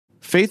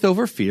Faith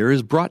Over Fear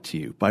is brought to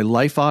you by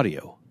Life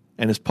Audio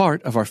and is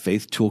part of our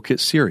Faith Toolkit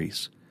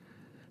series.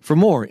 For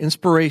more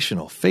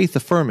inspirational,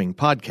 faith-affirming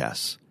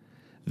podcasts,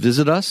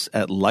 visit us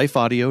at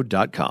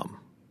lifeaudio.com.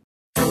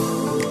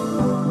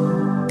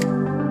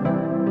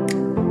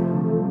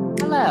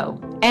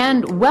 Hello,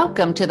 and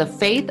welcome to the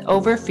Faith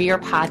Over Fear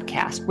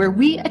podcast, where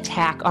we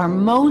attack our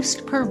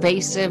most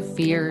pervasive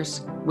fears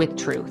with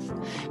truth.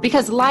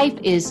 Because life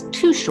is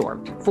too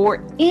short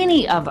for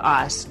any of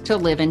us to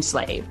live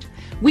enslaved.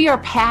 We are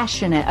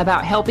passionate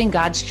about helping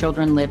God's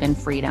children live in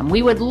freedom.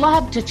 We would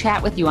love to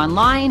chat with you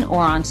online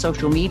or on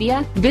social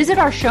media. Visit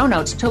our show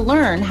notes to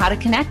learn how to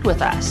connect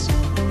with us.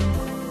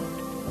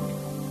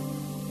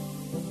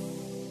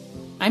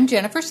 I'm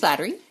Jennifer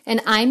Slattery.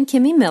 And I'm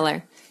Kimmy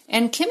Miller.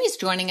 And Kimmy's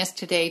joining us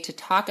today to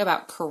talk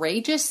about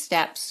courageous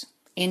steps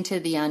into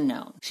the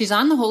unknown. She's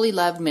on the Holy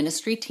Love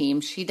ministry team.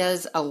 She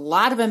does a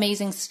lot of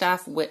amazing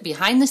stuff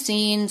behind the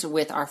scenes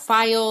with our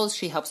files.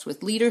 She helps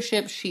with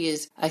leadership. She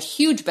is a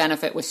huge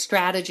benefit with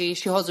strategy.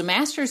 She holds a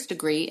master's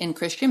degree in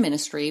Christian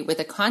ministry with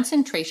a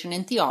concentration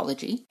in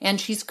theology. And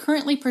she's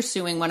currently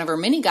pursuing one of her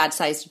many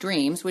God-sized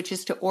dreams, which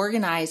is to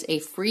organize a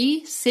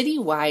free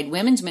citywide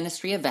women's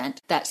ministry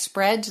event that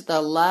spreads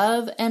the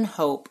love and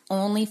hope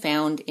only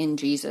found in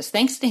Jesus.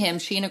 Thanks to him,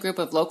 she and a group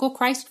of local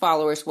Christ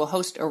followers will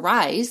host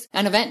Arise,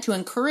 an event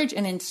to encourage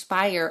and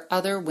inspire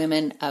other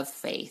women of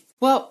faith.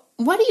 Well,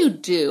 what do you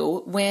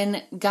do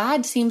when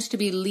God seems to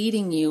be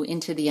leading you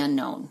into the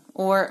unknown,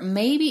 or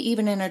maybe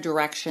even in a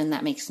direction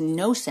that makes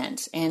no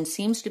sense and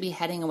seems to be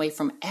heading away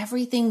from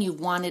everything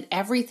you've wanted,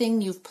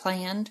 everything you've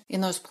planned,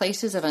 in those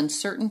places of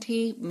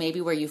uncertainty,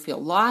 maybe where you feel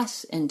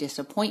loss and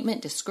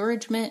disappointment,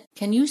 discouragement?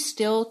 Can you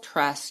still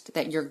trust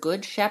that your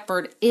good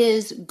shepherd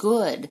is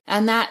good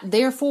and that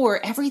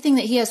therefore everything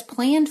that he has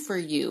planned for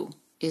you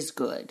is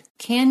good?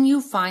 Can you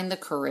find the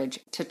courage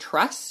to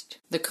trust,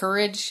 the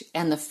courage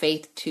and the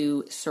faith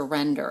to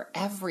surrender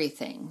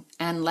everything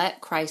and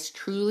let Christ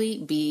truly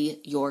be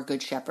your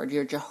good shepherd,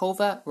 your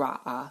Jehovah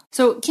Ra'ah?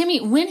 So,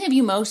 Kimmy, when have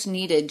you most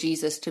needed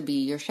Jesus to be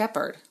your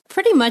shepherd?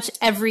 Pretty much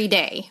every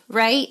day,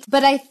 right?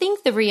 But I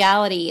think the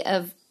reality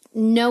of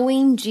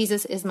knowing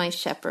Jesus is my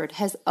shepherd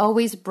has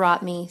always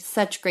brought me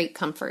such great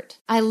comfort.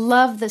 I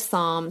love the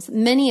Psalms,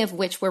 many of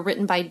which were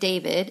written by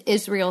David,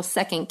 Israel's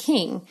second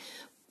king.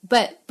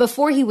 But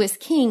before he was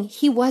king,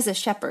 he was a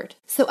shepherd.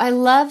 So I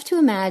love to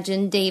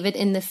imagine David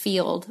in the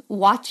field,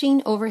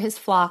 watching over his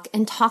flock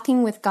and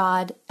talking with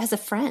God as a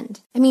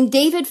friend. I mean,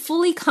 David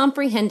fully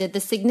comprehended the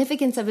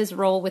significance of his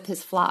role with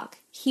his flock.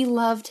 He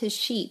loved his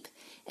sheep,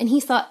 and he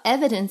saw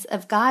evidence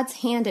of God's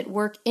hand at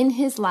work in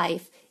his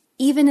life,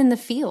 even in the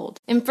field.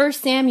 In 1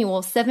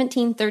 Samuel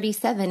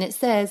 17:37, it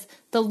says,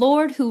 "The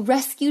Lord who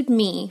rescued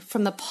me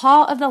from the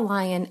paw of the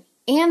lion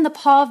and the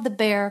paw of the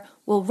bear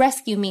will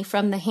rescue me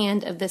from the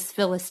hand of this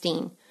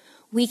Philistine."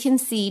 We can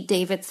see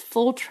David's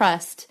full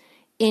trust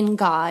in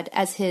God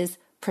as his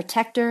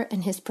protector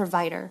and his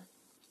provider.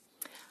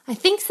 I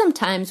think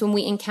sometimes when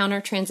we encounter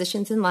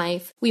transitions in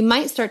life, we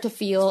might start to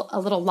feel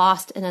a little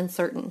lost and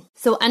uncertain.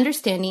 So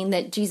understanding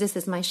that Jesus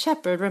is my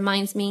shepherd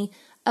reminds me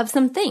of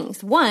some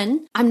things.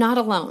 1, I'm not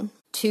alone.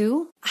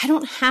 2, I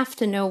don't have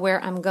to know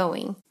where I'm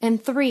going.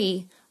 And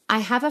 3, I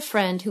have a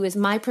friend who is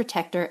my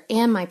protector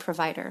and my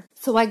provider.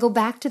 So I go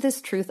back to this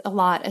truth a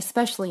lot,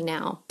 especially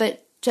now.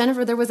 But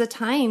Jennifer, there was a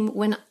time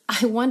when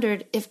I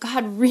wondered if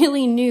God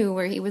really knew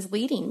where he was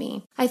leading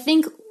me. I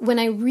think when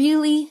I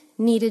really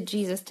needed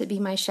Jesus to be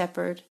my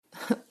shepherd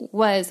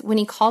was when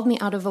he called me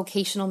out of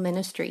vocational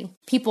ministry.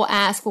 People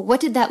ask, well,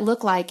 what did that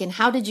look like and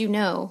how did you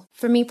know?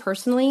 For me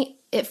personally,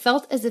 it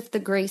felt as if the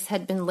grace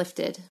had been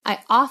lifted.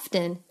 I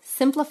often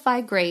simplify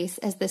grace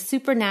as the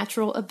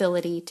supernatural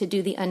ability to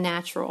do the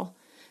unnatural.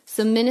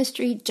 So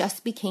ministry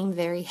just became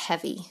very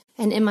heavy.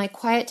 And in my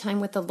quiet time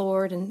with the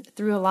Lord and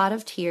through a lot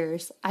of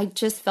tears, I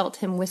just felt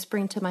him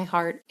whispering to my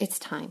heart, it's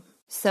time.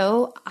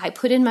 So I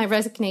put in my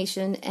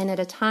resignation, and at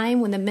a time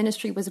when the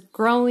ministry was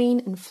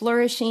growing and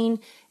flourishing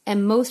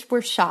and most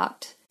were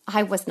shocked,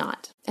 I was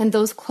not. And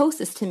those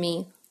closest to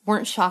me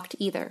weren't shocked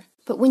either.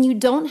 But when you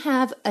don't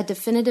have a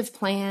definitive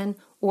plan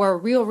or a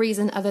real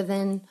reason other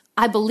than,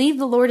 I believe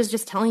the Lord is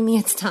just telling me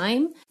it's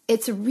time,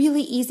 it's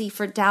really easy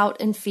for doubt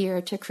and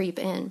fear to creep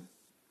in.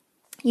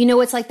 You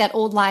know, it's like that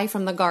old lie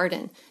from the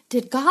garden.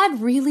 Did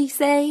God really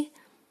say?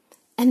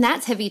 And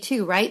that's heavy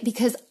too, right?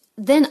 Because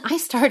then I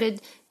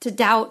started to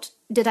doubt,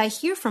 did I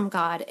hear from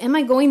God? Am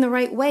I going the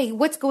right way?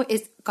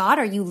 Is God,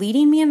 are you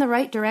leading me in the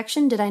right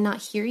direction? Did I not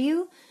hear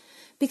you?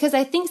 Because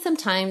I think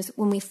sometimes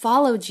when we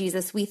follow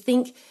Jesus, we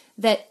think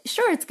that,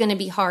 sure, it's going to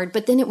be hard,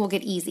 but then it will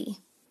get easy.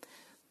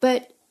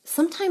 But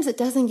sometimes it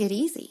doesn't get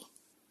easy.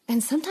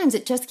 And sometimes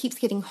it just keeps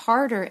getting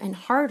harder and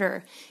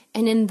harder.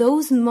 And in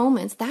those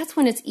moments, that's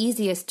when it's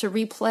easiest to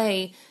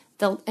replay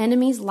the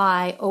enemy's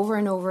lie over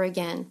and over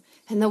again.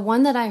 And the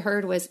one that I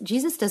heard was,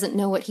 Jesus doesn't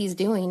know what he's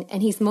doing,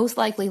 and he's most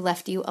likely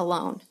left you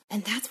alone.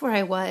 And that's where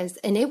I was.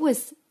 And it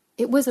was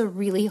a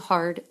really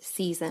hard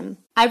season.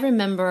 I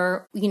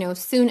remember,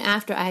 soon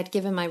after I had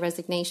given my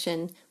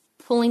resignation,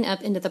 pulling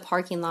up into the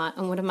parking lot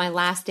on one of my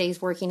last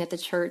days working at the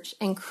church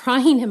and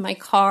crying in my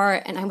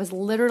car, and I was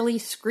literally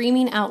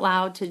screaming out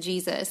loud to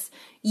Jesus,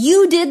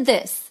 "You did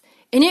this,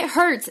 and it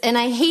hurts, and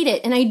I hate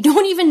it, and I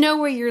don't even know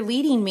where you're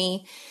leading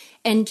me,"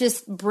 and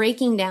just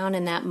breaking down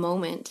in that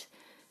moment.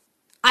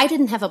 I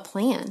didn't have a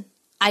plan.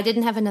 I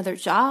didn't have another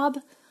job.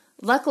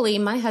 Luckily,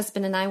 my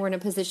husband and I were in a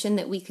position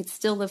that we could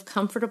still live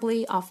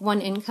comfortably off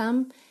one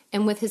income,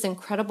 and with his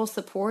incredible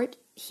support,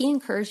 he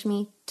encouraged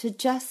me to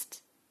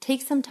just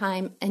take some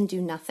time and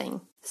do nothing.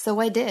 So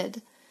I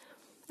did.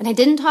 And I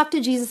didn't talk to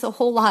Jesus a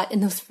whole lot in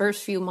those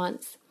first few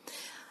months.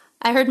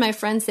 I heard my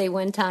friend say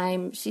one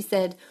time, she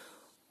said,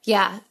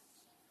 "Yeah,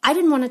 I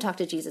didn't want to talk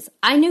to Jesus.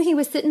 I knew he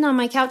was sitting on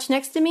my couch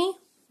next to me,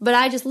 but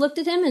I just looked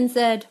at him and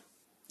said,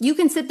 'You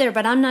can sit there,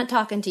 but I'm not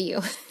talking to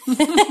you.'"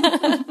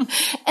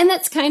 And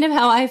that's kind of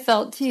how I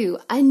felt too.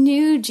 I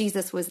knew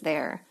Jesus was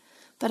there,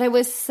 but I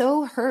was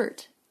so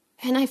hurt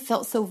and I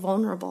felt so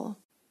vulnerable.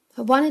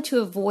 I wanted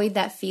to avoid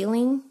that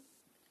feeling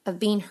of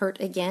being hurt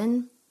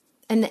again,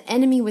 and the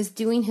enemy was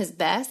doing his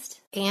best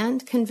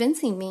and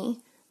convincing me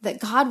that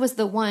God was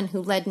the one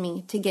who led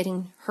me to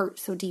getting hurt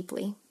so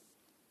deeply.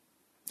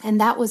 And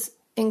that was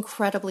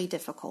incredibly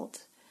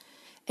difficult.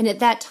 And at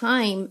that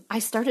time, I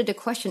started to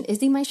question, is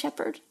he my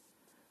shepherd?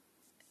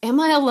 Am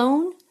I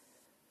alone?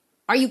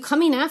 Are you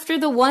coming after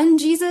the one,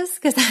 Jesus?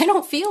 Because I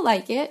don't feel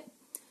like it.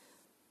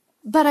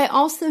 But I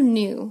also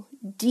knew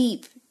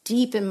deep,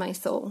 deep in my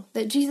soul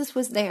that Jesus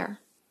was there.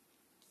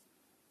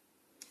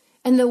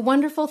 And the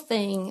wonderful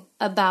thing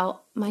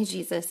about my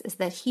Jesus is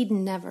that he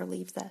never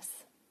leaves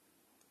us.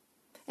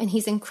 And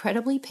he's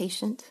incredibly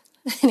patient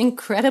and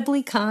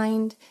incredibly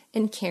kind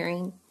and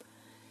caring.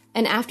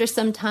 And after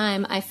some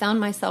time, I found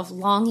myself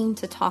longing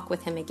to talk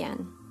with him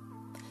again.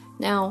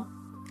 Now,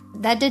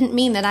 that didn't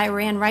mean that I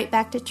ran right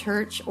back to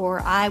church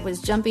or I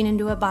was jumping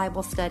into a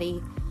Bible study,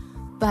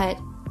 but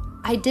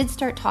I did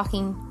start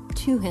talking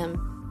to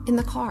him in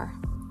the car.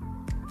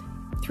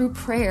 Through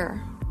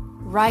prayer,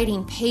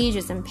 writing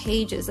pages and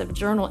pages of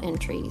journal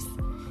entries.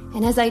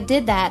 And as I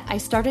did that, I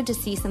started to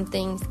see some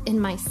things in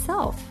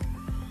myself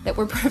that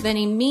were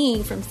preventing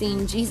me from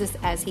seeing Jesus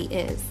as he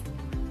is.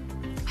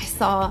 I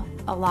saw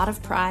a lot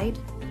of pride.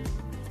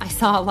 I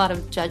saw a lot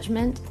of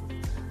judgment.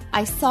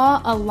 I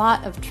saw a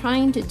lot of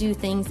trying to do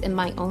things in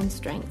my own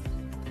strength.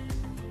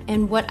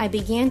 And what I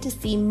began to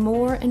see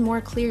more and more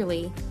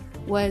clearly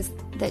was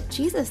that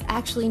Jesus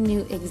actually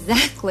knew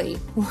exactly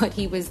what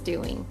he was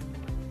doing.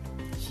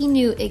 He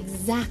knew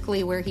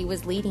exactly where he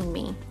was leading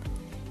me.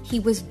 He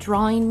was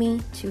drawing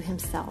me to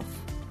himself.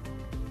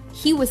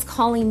 He was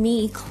calling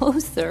me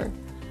closer.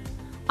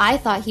 I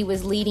thought he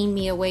was leading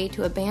me away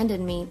to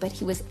abandon me, but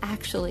he was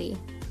actually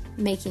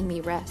making me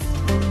rest.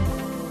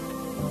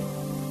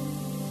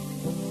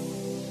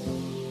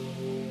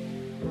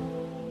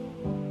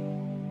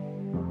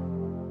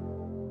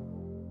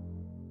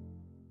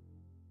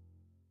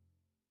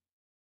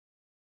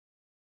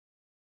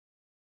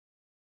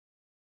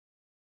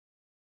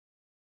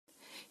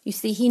 You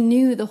see, he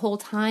knew the whole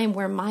time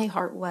where my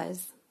heart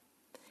was.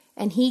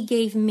 And he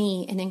gave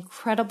me an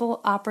incredible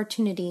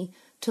opportunity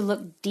to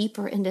look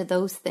deeper into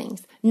those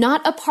things,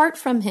 not apart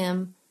from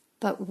him,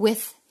 but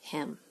with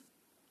him.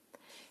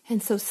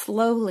 And so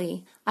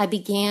slowly, I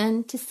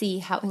began to see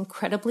how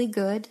incredibly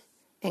good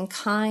and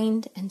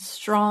kind and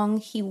strong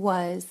he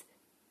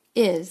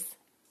is.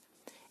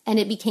 And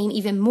it became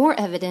even more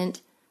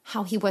evident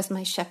how he was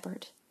my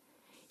shepherd.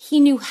 He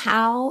knew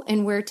how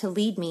and where to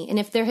lead me. And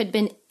if there had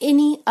been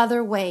any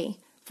other way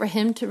for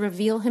him to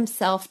reveal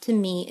himself to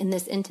me in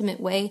this intimate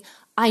way,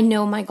 I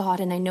know my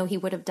God and I know he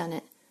would have done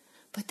it.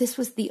 But this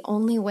was the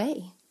only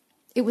way.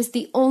 It was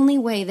the only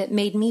way that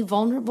made me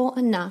vulnerable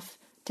enough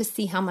to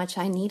see how much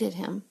I needed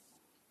him.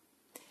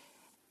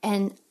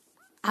 And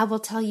I will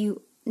tell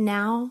you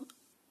now,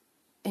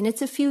 and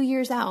it's a few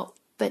years out,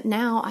 but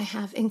now I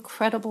have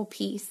incredible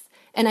peace.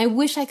 And I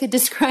wish I could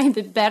describe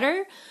it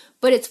better,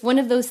 but it's one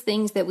of those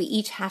things that we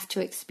each have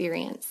to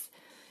experience.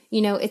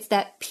 You know, it's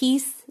that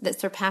peace that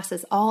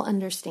surpasses all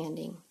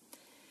understanding.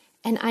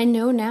 And I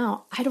know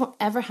now I don't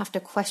ever have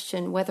to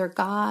question whether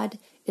God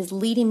is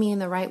leading me in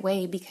the right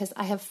way because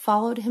I have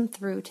followed him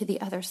through to the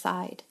other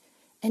side.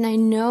 And I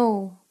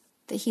know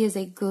that he is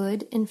a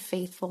good and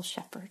faithful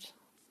shepherd.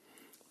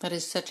 That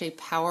is such a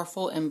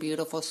powerful and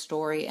beautiful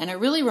story. And it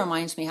really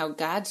reminds me how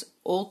God's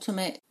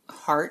ultimate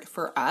heart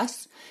for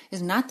us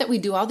is not that we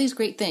do all these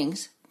great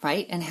things,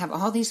 right, and have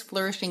all these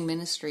flourishing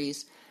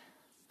ministries,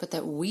 but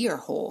that we are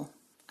whole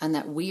and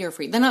that we are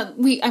free.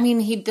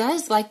 He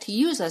does like to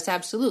use us,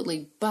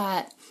 absolutely,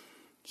 but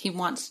he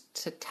wants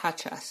to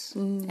touch us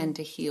and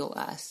to heal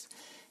us.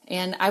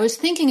 And I was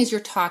thinking as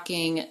you're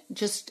talking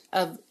just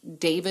of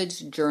David's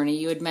journey,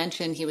 you had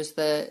mentioned he was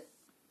the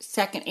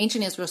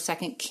ancient Israel's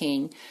second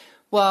king.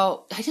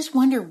 Well, I just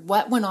wonder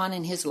what went on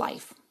in his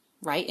life,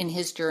 right, in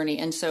his journey.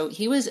 And so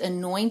he was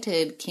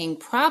anointed king,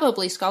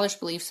 probably, scholars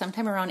believe,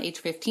 sometime around age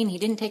 15. He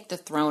didn't take the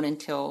throne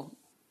until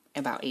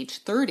about age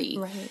 30.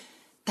 Right.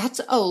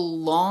 That's a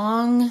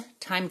long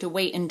time to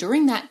wait. And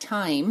during that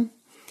time,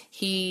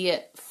 He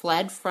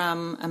fled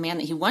from a man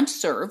that he once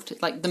served,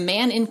 like the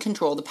man in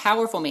control, the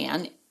powerful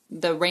man,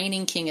 the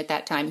reigning king at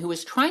that time, who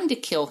was trying to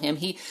kill him.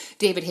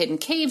 David hid in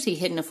caves, he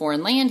hid in a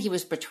foreign land, he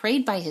was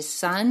betrayed by his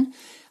son.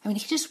 I mean,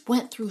 he just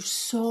went through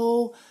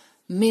so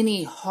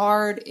many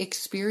hard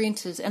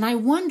experiences. And I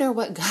wonder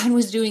what God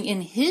was doing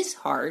in his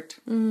heart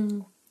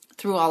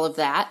through all of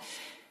that.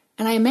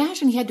 And I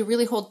imagine he had to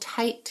really hold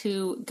tight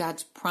to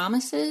God's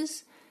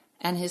promises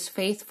and his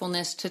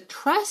faithfulness to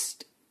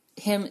trust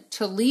him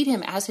to lead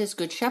him as his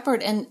good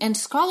shepherd. And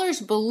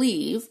scholars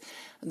believe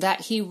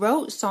that he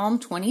wrote Psalm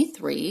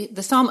 23,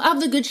 the Psalm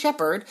of the Good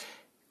Shepherd,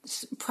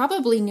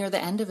 probably near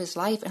the end of his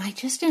life. And I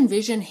just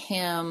envision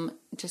him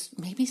just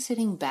maybe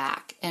sitting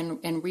back and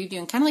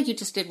reviewing, kind of like you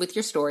just did with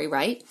your story,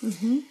 right?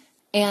 Mm-hmm.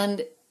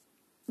 And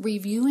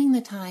reviewing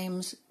the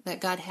times that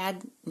God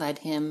had led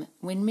him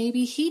when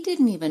maybe he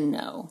didn't even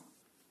know.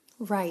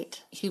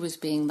 Right. He was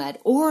being led.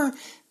 Or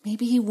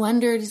maybe he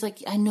wondered, he's like,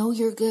 I know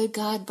you're good,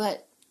 God,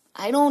 but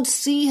I don't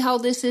see how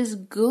this is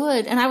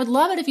good. And I would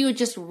love it if you would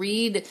just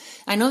read.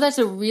 I know that's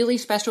a really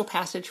special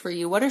passage for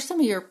you. What are some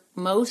of your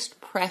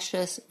most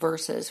precious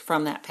verses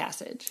from that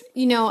passage?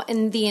 You know,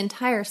 in the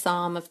entire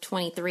Psalm of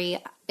 23,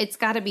 it's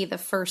got to be the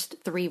first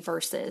 3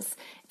 verses.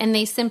 And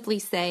they simply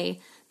say,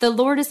 "The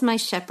Lord is my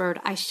shepherd,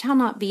 I shall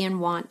not be in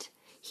want.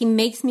 He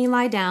makes me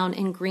lie down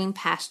in green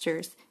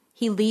pastures.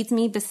 He leads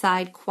me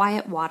beside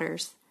quiet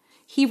waters.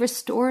 He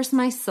restores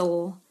my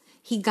soul.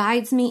 He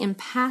guides me in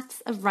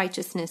paths of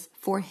righteousness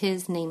for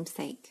his name's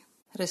sake."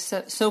 That is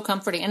so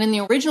comforting. And in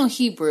the original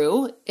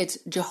Hebrew, it's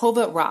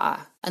Jehovah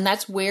Ra. And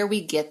that's where we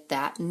get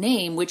that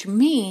name, which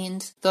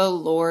means the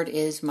Lord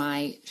is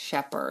my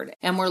shepherd.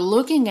 And we're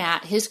looking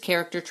at his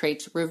character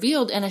traits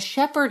revealed. And a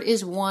shepherd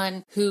is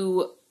one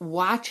who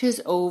watches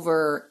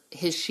over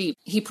his sheep.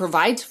 He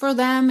provides for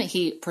them.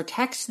 He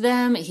protects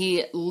them.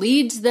 He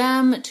leads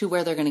them to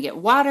where they're going to get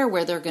water,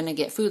 where they're going to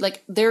get food.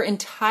 Like their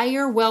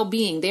entire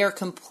well-being, they are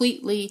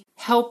completely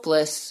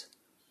helpless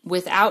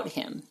without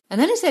him.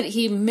 And then it said,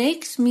 he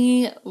makes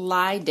me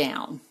lie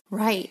down.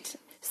 Right.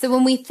 So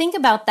when we think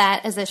about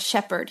that as a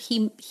shepherd,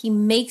 he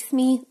makes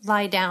me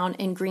lie down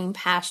in green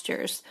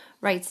pastures,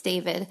 writes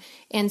David.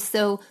 And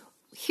so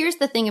here's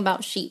the thing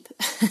about sheep.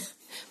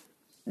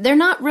 They're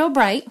not real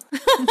bright.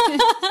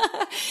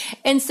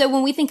 And so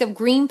when we think of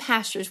green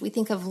pastures, we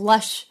think of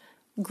lush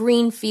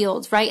green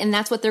fields, right? And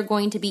that's what they're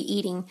going to be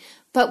eating.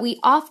 But we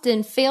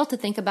often fail to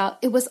think about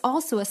it was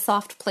also a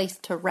soft place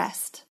to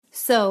rest.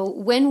 So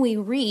when we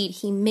read,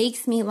 he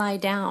makes me lie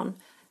down,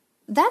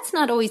 that's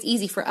not always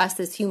easy for us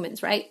as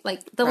humans, right? Like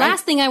the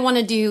last thing I want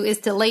to do is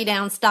to lay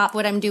down, stop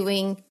what I'm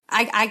doing.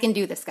 I can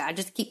do this, God.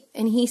 Just keep.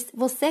 And he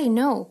will say,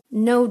 no,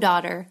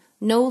 daughter,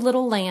 no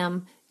little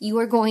lamb. You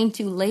are going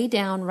to lay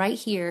down right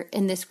here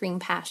in this green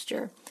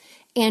pasture.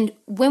 And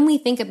when we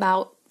think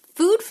about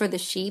food for the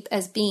sheep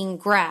as being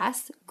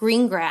grass,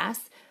 green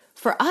grass,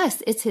 for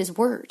us, it's his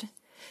word.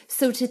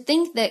 So to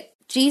think that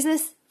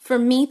Jesus, for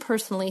me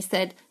personally,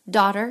 said,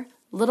 daughter,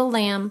 little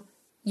lamb,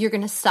 you're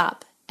going to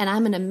stop and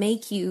I'm going to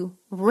make you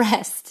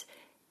rest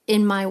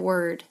in my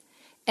word.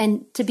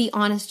 And to be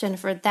honest,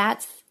 Jennifer,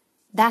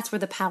 that's where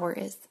the power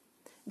is.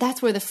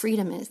 That's where the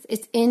freedom is.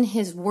 It's in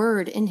his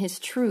word, in his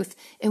truth.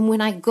 And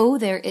when I go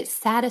there, it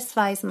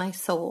satisfies my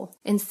soul.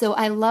 And so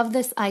I love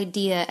this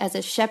idea as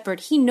a shepherd.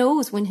 He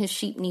knows when his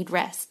sheep need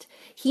rest.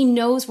 He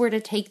knows where to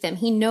take them.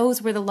 He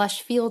knows where the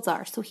lush fields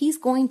are. So he's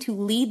going to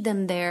lead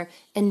them there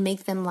and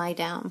make them lie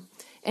down.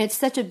 And it's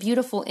such a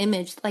beautiful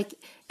image.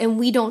 And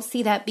we don't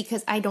see that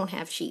because I don't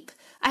have sheep.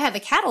 I have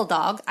a cattle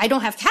dog. I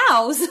don't have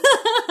cows.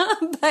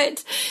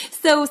 But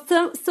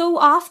so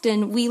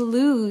often we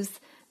lose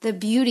the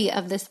beauty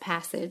of this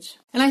passage.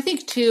 And I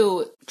think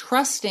too,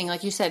 trusting,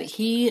 like you said,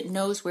 he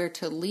knows where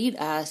to lead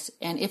us.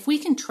 And if we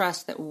can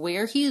trust that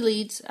where he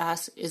leads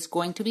us is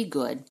going to be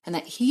good and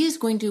that he is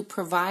going to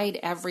provide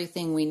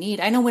everything we need.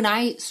 I know when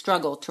I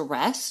struggle to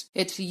rest,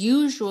 it's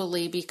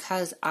usually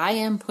because I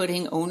am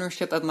putting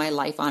ownership of my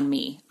life on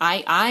me.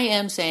 I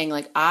am saying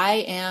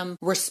I am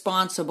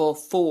responsible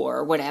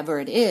for whatever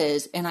it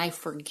is. And I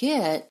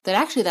forget that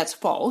actually that's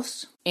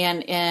false.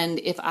 And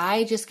if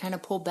I just kind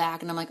of pull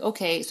back and I'm like,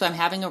 okay, so I'm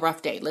having a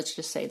rough day, let's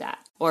just say that,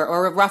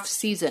 or a rough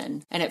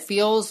season, and it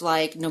feels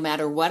like no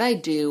matter what I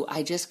do,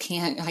 I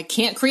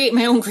can't create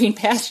my own green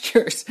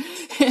pastures.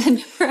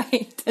 And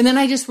then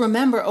I just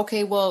remember,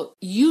 okay, well,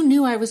 you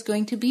knew I was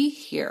going to be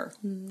here.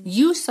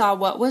 You saw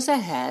what was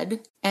ahead,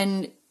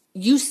 and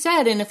you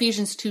said in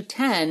Ephesians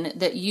 2:10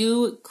 that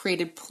you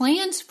created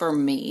plans for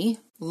me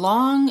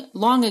long,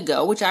 long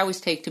ago, which I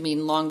always take to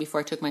mean long before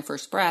I took my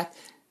first breath.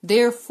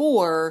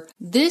 Therefore,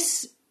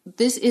 this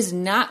is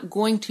not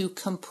going to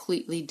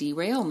completely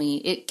derail me.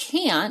 It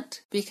can't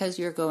because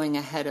you're going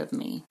ahead of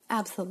me.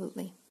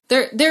 Absolutely.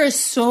 There is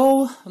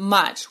so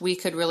much we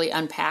could really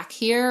unpack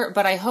here,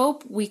 but I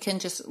hope we can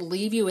just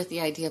leave you with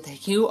the idea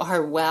that you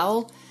are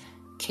well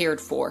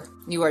cared for.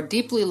 You are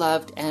deeply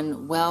loved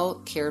and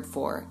well cared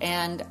for.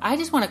 And I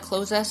just want to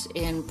close us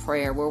in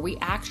prayer where we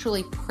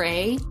actually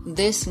pray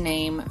this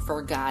name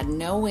for God,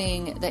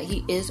 knowing that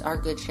He is our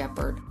good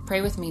shepherd.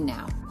 Pray with me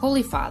now.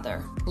 Holy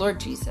Father, Lord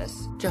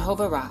Jesus,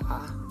 Jehovah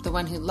Rapha, the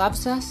one who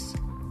loves us,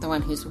 the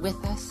one who's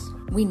with us,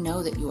 we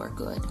know that you are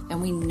good,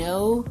 and we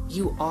know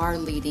you are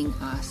leading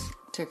us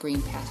to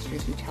green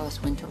pastures. You tell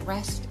us when to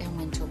rest and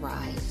when to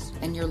rise.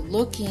 And you're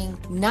looking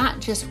not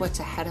just what's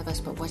ahead of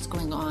us, but what's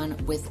going on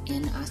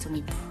within us. And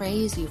we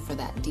praise you for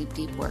that deep,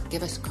 deep work.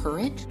 Give us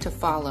courage to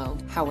follow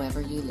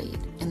however you lead.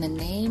 In the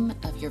name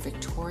of your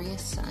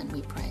victorious Son,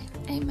 we pray.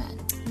 Amen.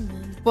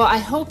 Amen. Well, I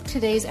hope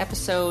today's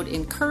episode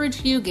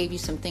encouraged you, gave you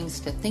some things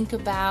to think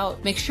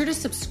about. Make sure to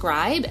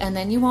subscribe, and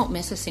then you won't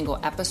miss a single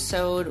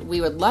episode.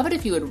 We would love it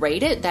if you would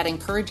rate it. That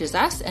encourages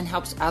us and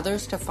helps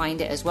others to find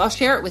it as well.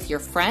 Share it with your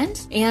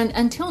friends. And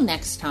until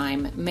next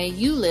time, may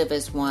you live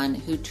as one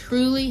who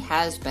truly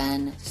has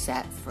been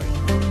set free.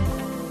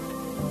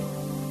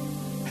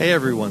 Hey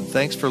everyone,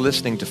 thanks for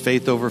listening to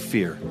Faith Over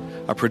Fear,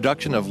 a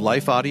production of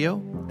Life Audio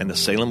and the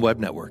Salem Web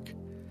Network.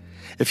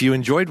 If you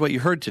enjoyed what you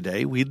heard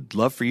today, we'd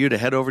love for you to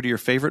head over to your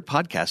favorite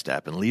podcast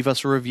app and leave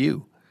us a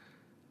review.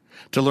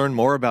 To learn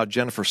more about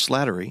Jennifer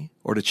Slattery,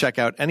 or to check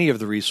out any of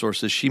the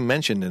resources she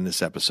mentioned in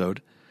this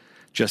episode,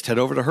 just head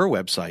over to her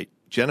website,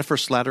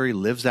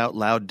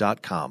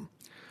 jenniferslatterylivesoutloud.com,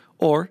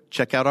 or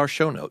check out our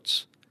show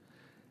notes.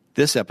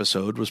 This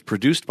episode was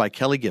produced by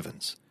Kelly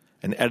Givens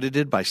and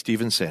edited by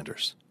Stephen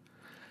Sanders.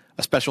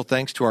 A special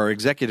thanks to our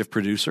executive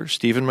producer,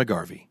 Stephen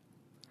McGarvey.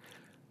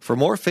 For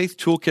more Faith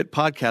Toolkit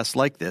podcasts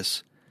like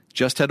this,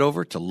 just head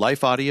over to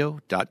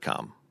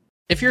lifeaudio.com.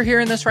 If you're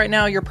hearing this right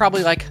now, you're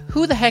probably like,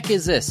 who the heck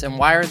is this? And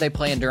why are they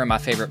playing during my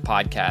favorite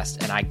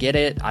podcast? And I get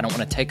it. I don't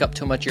want to take up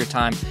too much of your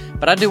time,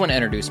 but I do want to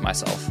introduce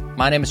myself.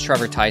 My name is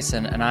Trevor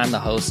Tyson, and I'm the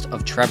host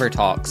of Trevor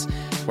Talks,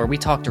 where we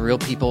talk to real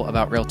people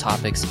about real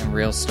topics and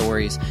real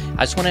stories.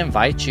 I just want to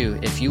invite you,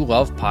 if you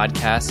love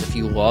podcasts, if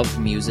you love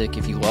music,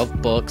 if you love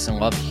books and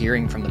love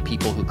hearing from the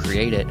people who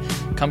create it,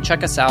 come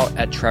check us out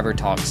at Trevor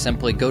Talks.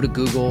 Simply go to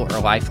Google or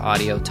Life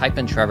Audio, type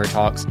in Trevor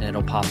Talks, and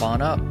it'll pop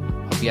on up.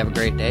 Hope you have a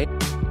great day.